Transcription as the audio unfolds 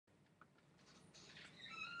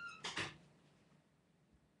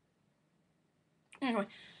Anyway,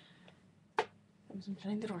 I was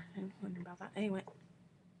shutting the door. I'm wondering about that. Anyway,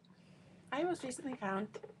 I was recently found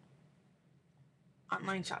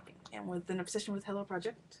online shopping and with an obsession with Hello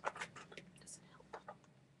Project. Doesn't help.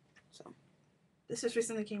 So, this just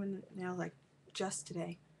recently came in the mail, like, just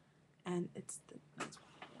today. And it's the.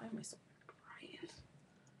 Why am I so bright?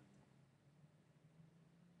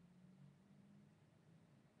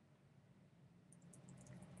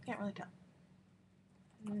 Can't really tell.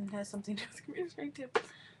 And it has something to do with computer screen too.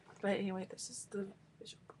 But anyway, this is the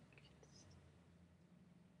visual book.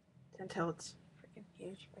 Can't tell it's freaking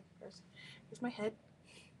huge by comparison. Here's my head.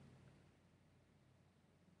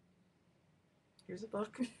 Here's a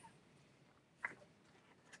book.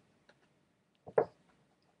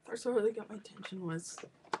 First what really got my attention was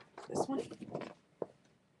this one. Oh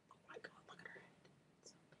my god, look at her head.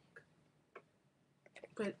 It's so big.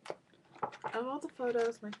 But of all the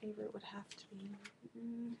photos, my favorite would have to be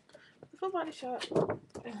the full body shot. It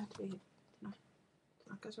would have to be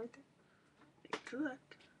that goes right there. Make to the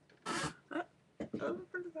left. Over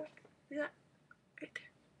from the back. Yeah. Right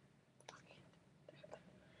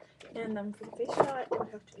there. And for the face shot, it would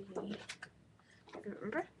have to be,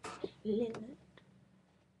 remember? Lynette.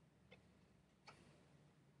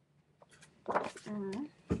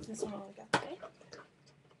 This one I got today.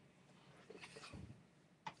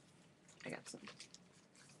 I got some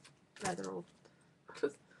rather old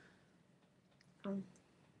from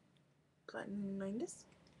Platinum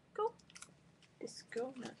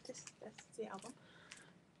Disco, not this, that's the album.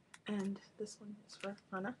 And this one is for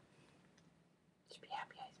Hannah. Should be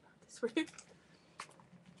happy I bought this for you.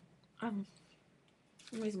 For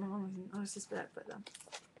some reason my mom doesn't notice this bad, but I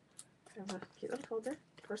have a cute little folder.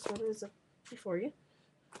 The first photo is up before you.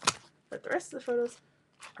 But the rest of the photos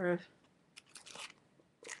are of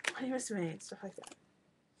when he was made, stuff like that.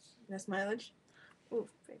 And mileage. Ooh,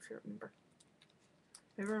 my favorite member.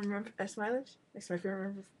 Ever remember S mileage? Makes my favorite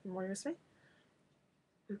member from when he was made.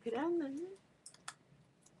 Look at that.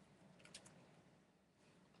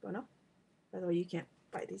 Bueno. By the way, you can't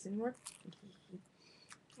buy these anymore. I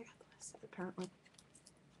got the last set apparently.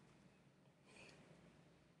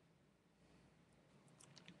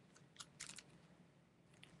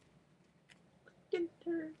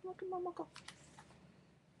 Look at my muckle.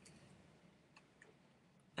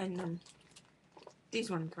 And these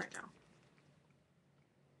ones right now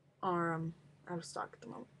are out of stock at the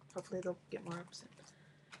moment. Hopefully they'll get more up soon.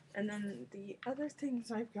 And then the other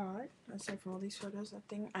things I've got, aside from all these photos,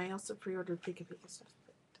 I also pre-ordered Pika Pika stuff,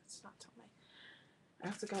 but that's not till May. I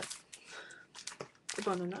also got the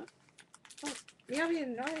banana. Oh, you haven't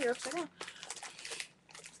even know you're upside down.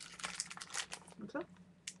 What's up?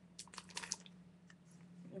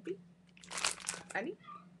 Maybe? Annie?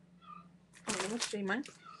 Oh, let me show you mine.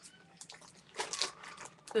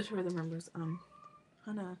 Those were the members.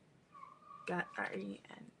 Hannah got Ari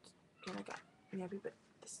and Anna got Nappy, but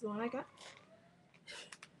this is the one I got.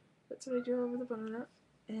 That's what I drew over the banana.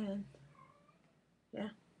 And yeah,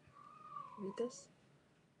 read this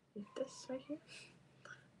right here.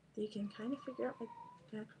 You can kind of figure out what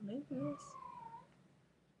the actual name is.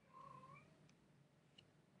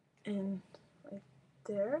 And right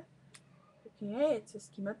there, okay, it says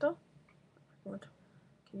Kimato.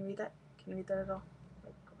 Can you read that? Can you read that at all?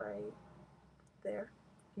 Like right there.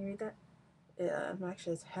 Can you read that? Yeah, I'm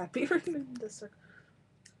actually as happy written in this circle.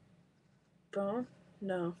 Bone?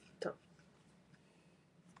 No. Toe.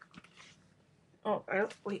 Oh,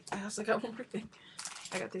 wait, I also got one more thing.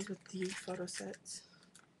 I got these with the photo sets.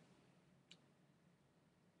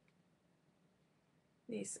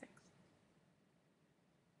 These things.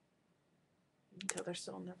 Until they're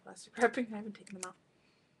still in their plastic wrapping, I haven't taken them out.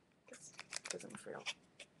 Because I'm afraid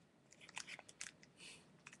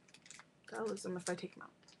I'll lose them if I take them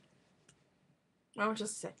out. I was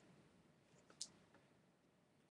just say,